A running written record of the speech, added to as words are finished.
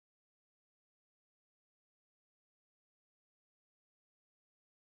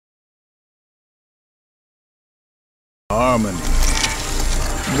Harmony.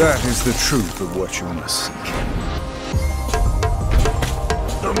 That is the truth of what you must seek.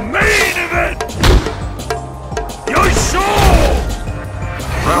 The main event! Yoisho!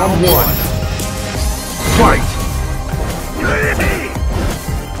 Round 1. Fight!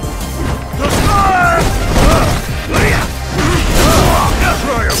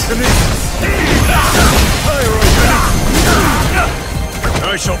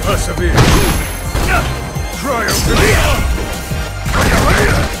 I shall persevere.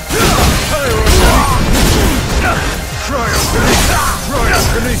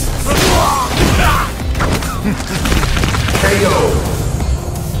 KO!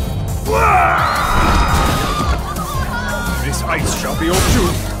 This ice shall be your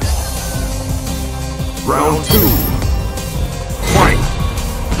doom. Round 2. Fight!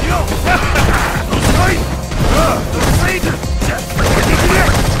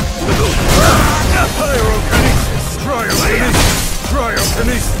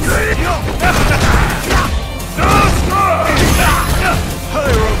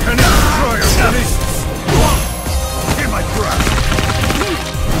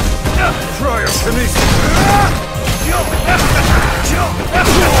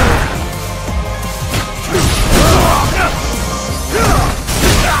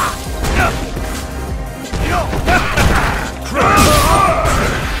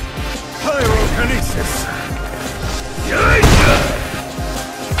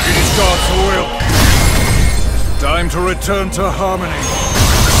 Time to return to harmony.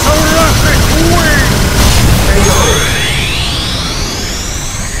 Seraphic wing!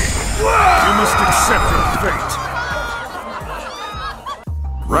 You must accept your fate.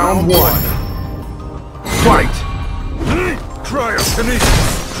 Round 1. Fight! Cryokinesis!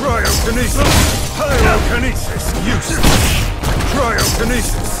 Cryokinesis! Pyrokinesis! Useless!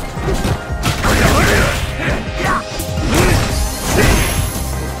 Cryokinesis! Cryokinesis!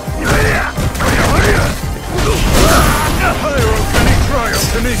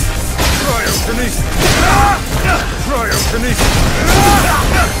 Cryokinesis!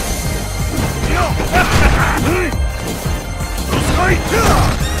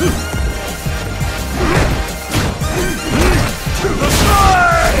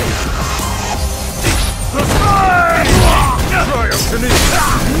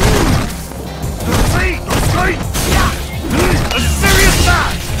 Cryokinesis! A serious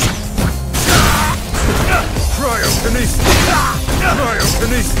match! Cryokinesis!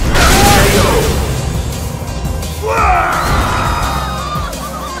 Cryokinesis!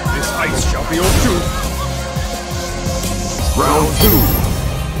 This ice shall be your doom. Round 2.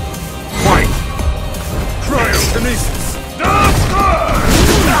 Fight! Cryokinesis!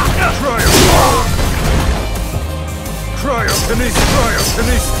 Cryokinesis!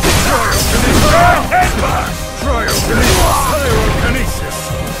 Cryokinesis! Cryokinesis! Cryokinesis! Pyrokinesis!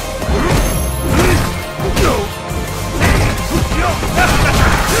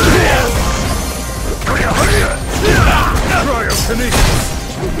 Cryokinesis!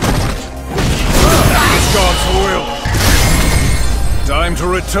 God's will. Time to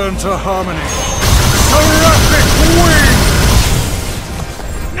return to harmony. Seraphic wing!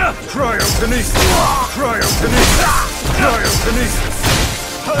 Cryokinesis! Cryokinesis! Cryokinesis!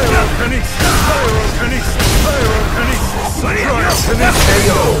 Pyrokinesis! Pyrokinesis! Pyrokinesis!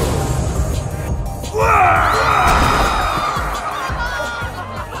 KO!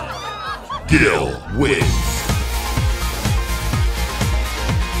 Gill wins.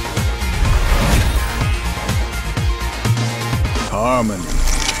 Harmony.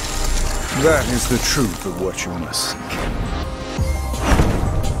 That is the truth of what you must seek.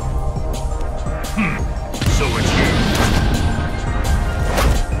 So it's you.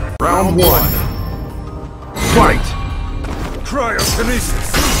 Round 1. Fight! Cryokinesis!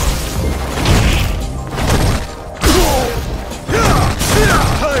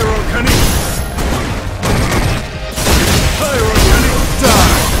 Pyrokinesis! Pyrokinesis!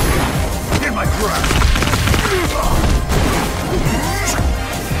 Die! In my grasp!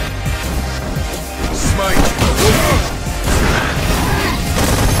 Smite!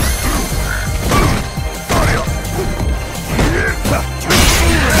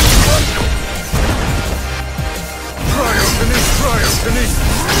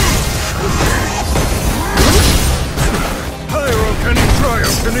 Cryokinesis! Pyrokinesis!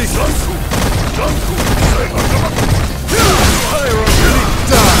 Cryokinesis! Pyrokinesis!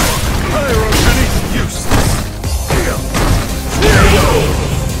 Die! Pyrokinesis! Useless!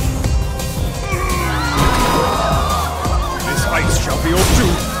 This ice shall be your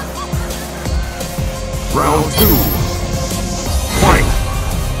doom! Round 2. Fight!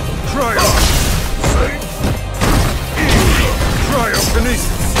 Cryo!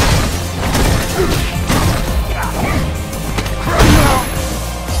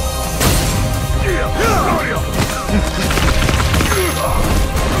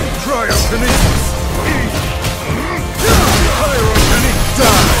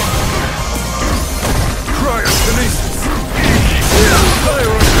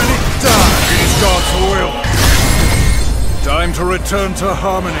 Time to return to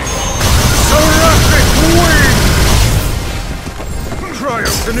harmony. Seraphic wing!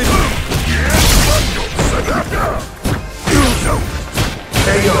 Cryokinesis!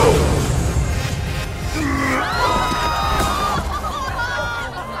 KO!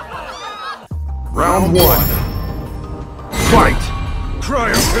 Round 1. Fight!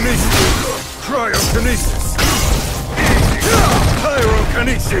 Cryokinesis! Cryokinesis!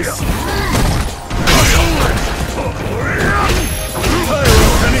 Pyrokinesis!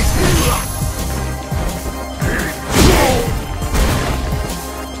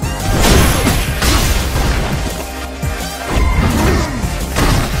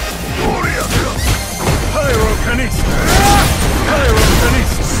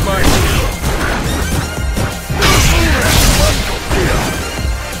 Pyrokinesis! Smite!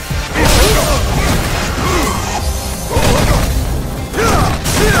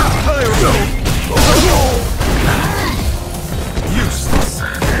 Useless!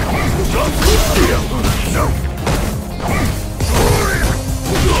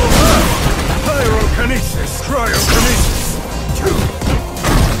 Pyrokinesis! Cryokinesis!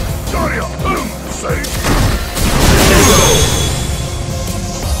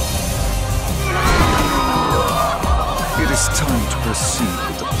 It is time to proceed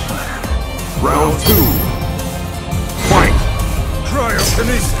with the plan. Round 2. Fight!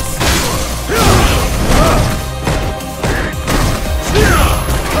 Cryokinesis!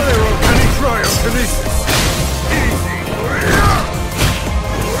 Cryokinesis! Easy!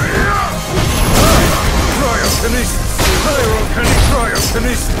 Cryokinesis!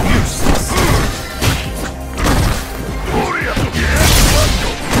 Cryokinesis! Useless! Pyrokinesis!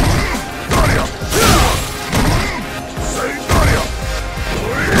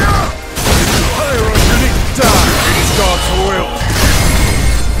 Die! It's God's will!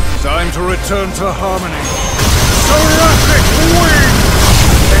 Time to return to harmony. Seraphic wing!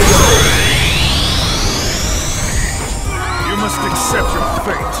 You must accept your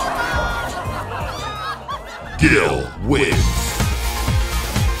fate. Gill wins.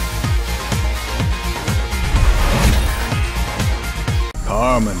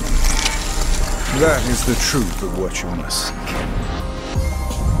 Harmony. That is the truth of what you must seek.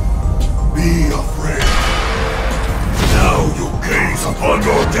 Be afraid. Now you gaze upon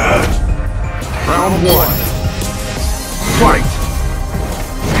your death. Round 1. Fight!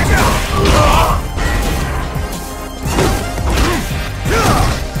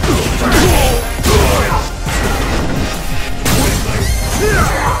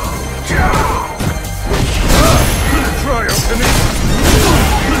 Cryokinesis!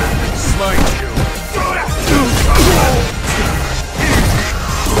 Smite you!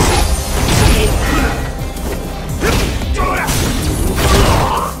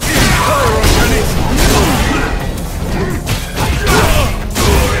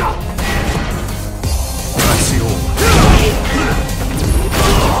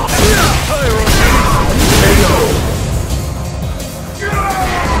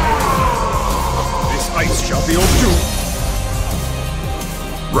 Shall be your doom.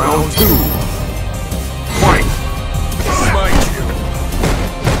 Round 2. Fight! Smite you.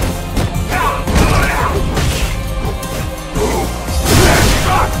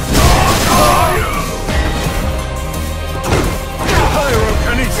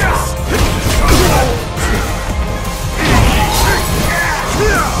 Pyrokinesis.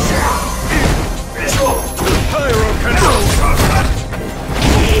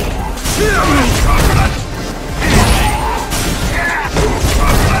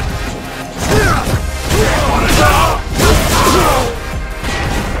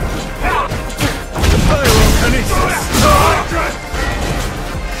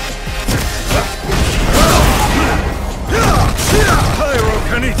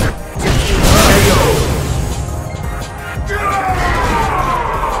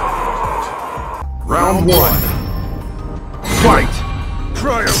 Round 1. Fight!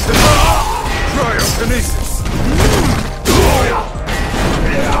 Cryokinesis!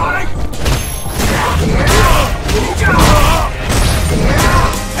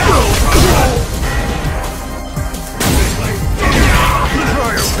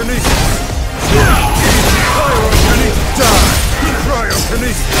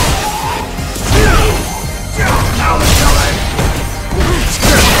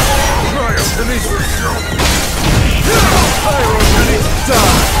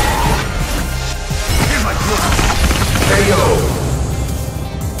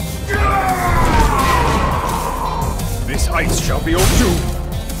 This ice shall be your doom.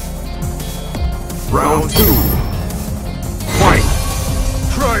 Round 2. Fight!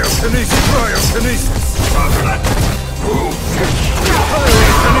 Cryokinesis!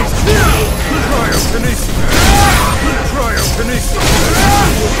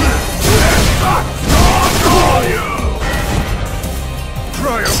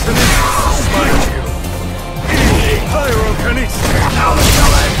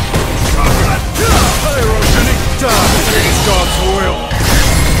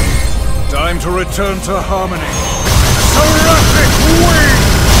 Time to return to harmony. Seraphic wing!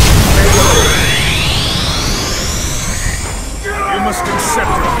 You must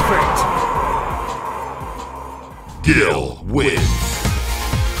accept your fate. Gill wins.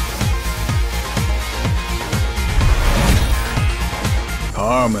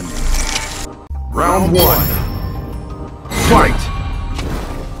 Harmony. Round 1. Fight!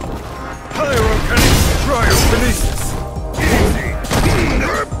 Pyrokinesis, cryokinesis. Easy.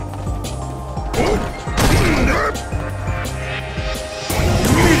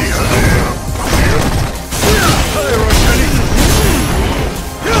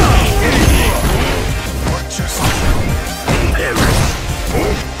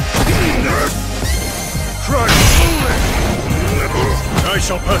 I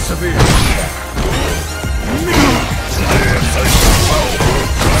shall persevere.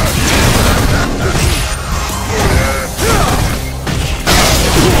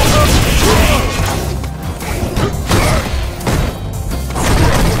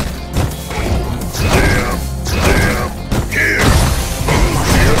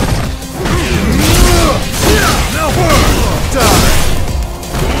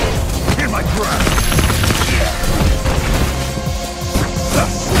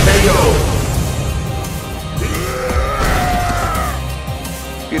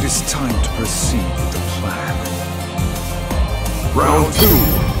 It is time to proceed with the plan. Round 2.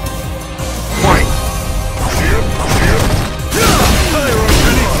 Fight!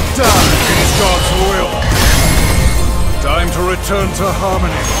 It is God's will. Time to return to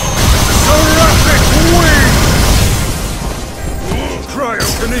harmony. Seraphic wing!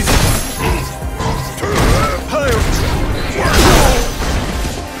 Cryokinesis.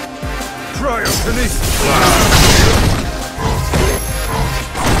 Cryokinesis.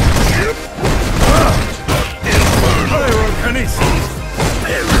 Pyrokinesis!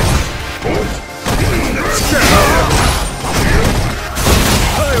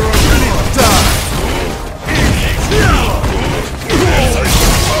 Pyrokinesis! Die!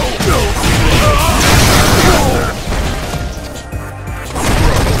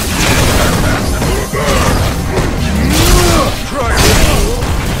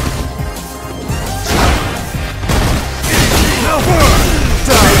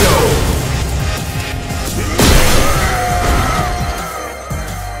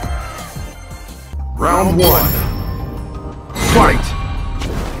 Round 1. Fight!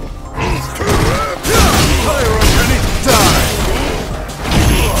 Pyrokinesis! Die!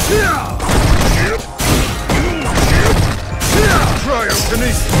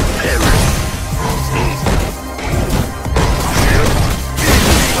 Cryokinesis!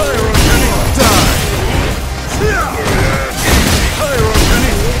 Pyrokinesis! Die!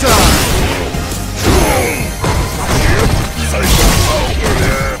 Pyrokinesis! Die!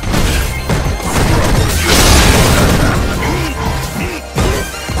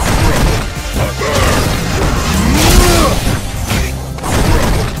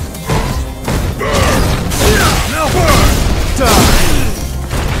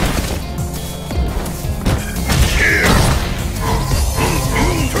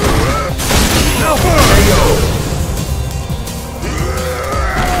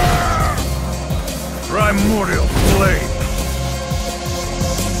 Primordial flame.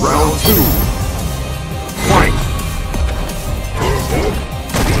 Round 2. Fight!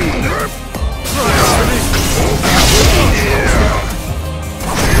 Pyrokinesis!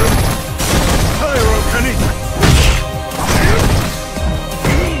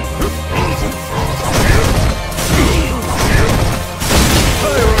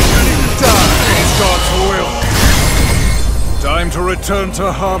 Pyrokinesis! Die! It's God's will. Time to return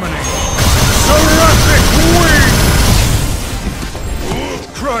to harmony. Seraphic wing!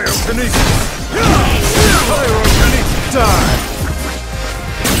 Cryokinesis! Pyrokinesis! Die!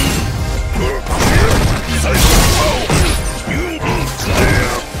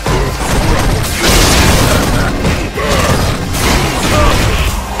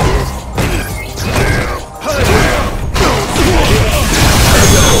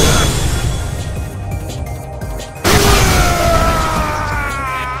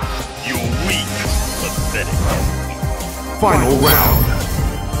 Final round.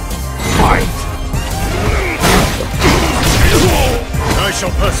 Fight! I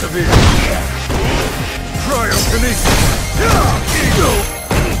shall persevere. Cryokinesis! Ego!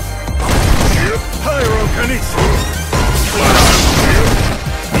 Pyrokinesis!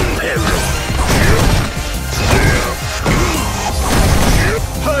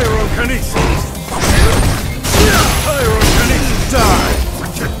 Pyrokinesis! Pyrokinesis! Die!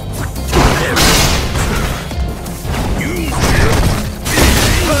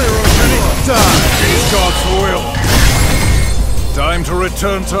 Pyrokinesis! Die! It's God's will! Time to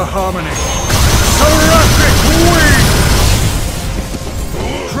return to harmony! Seraphic wing!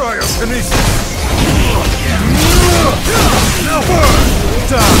 Cryokinesis! Now burn!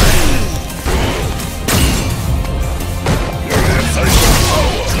 Die!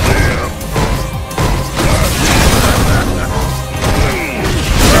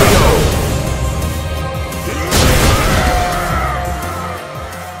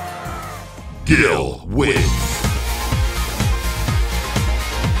 Gill wins.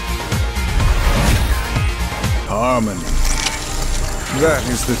 Harmony. That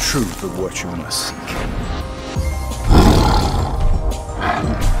is the truth of what you must seek.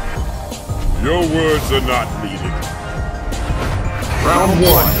 Your words are not needed. Round 1.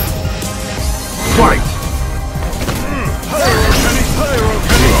 Fight! Pyrokinesis!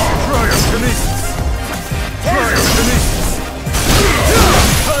 Cryokinesis! Cryokinesis!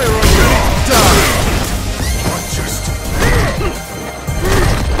 Pyrokinesis! Die! What just?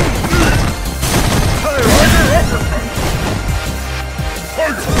 Pyrokinesis!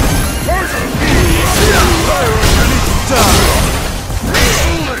 Die!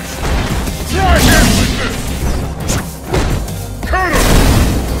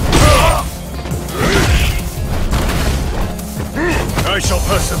 I shall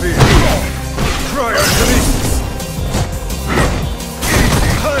persevere. Cryokinesis!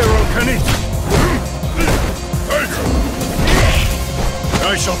 Pyrokinesis! I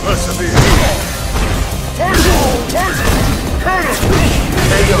shall persevere.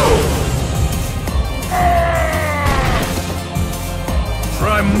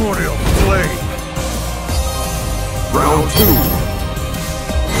 Primordial flame. Round 2.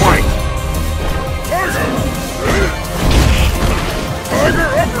 Fight!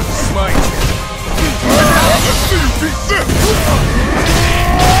 Smite. Let's see you beat this!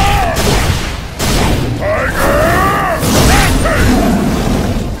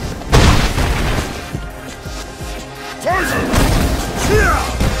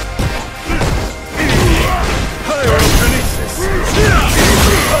 Pyrokinesis! Pyrokinesis!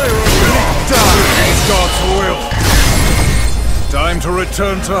 Die! It's God's will! Time to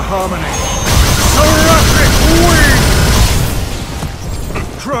return to harmony! Seraphic wing!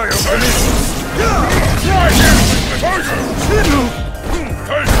 Cryokinesis! Pyrokinesis!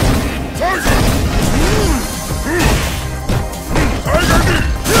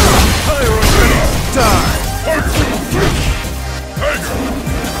 Die!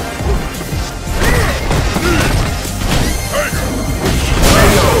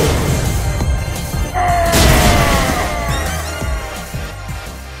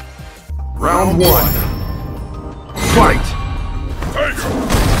 Round 1. Fight! Pyrokinesis!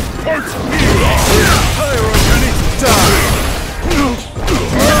 Die!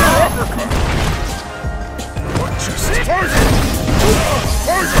 What just?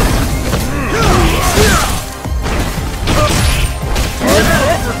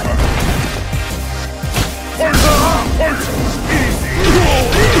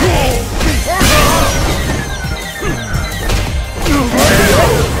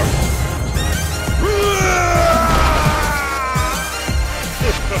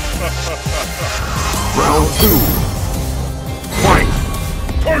 Round 2. Fight!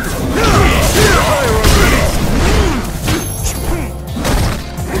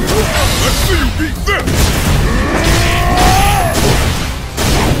 Let's see you beat this!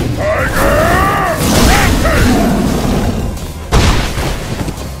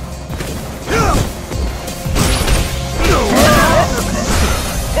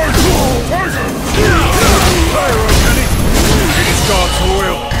 It's God's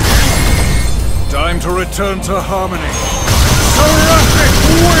will. Time to return to harmony. Seraphic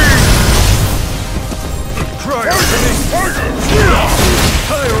wing! Cryokinesis!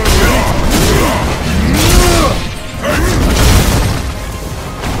 Pyrokinesis!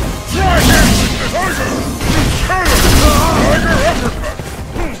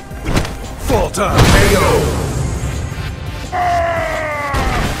 Fall time!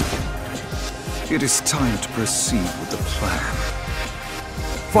 It is time to proceed with the plan.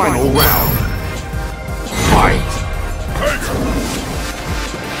 Final round. Fight!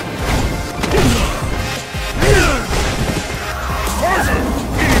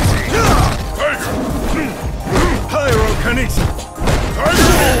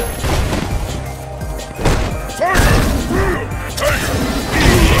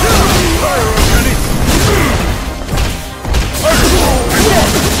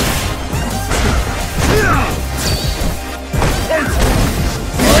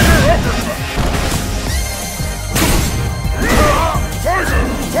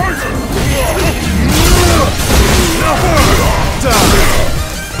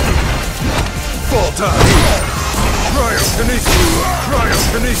 He's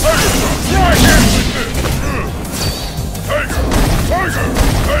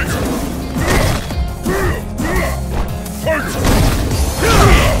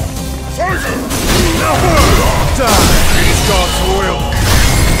God's will.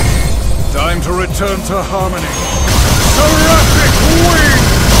 Time to return to harmony. Seraphic wing!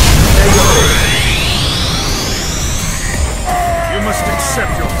 You must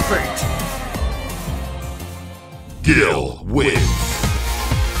accept your fate. Gill wins.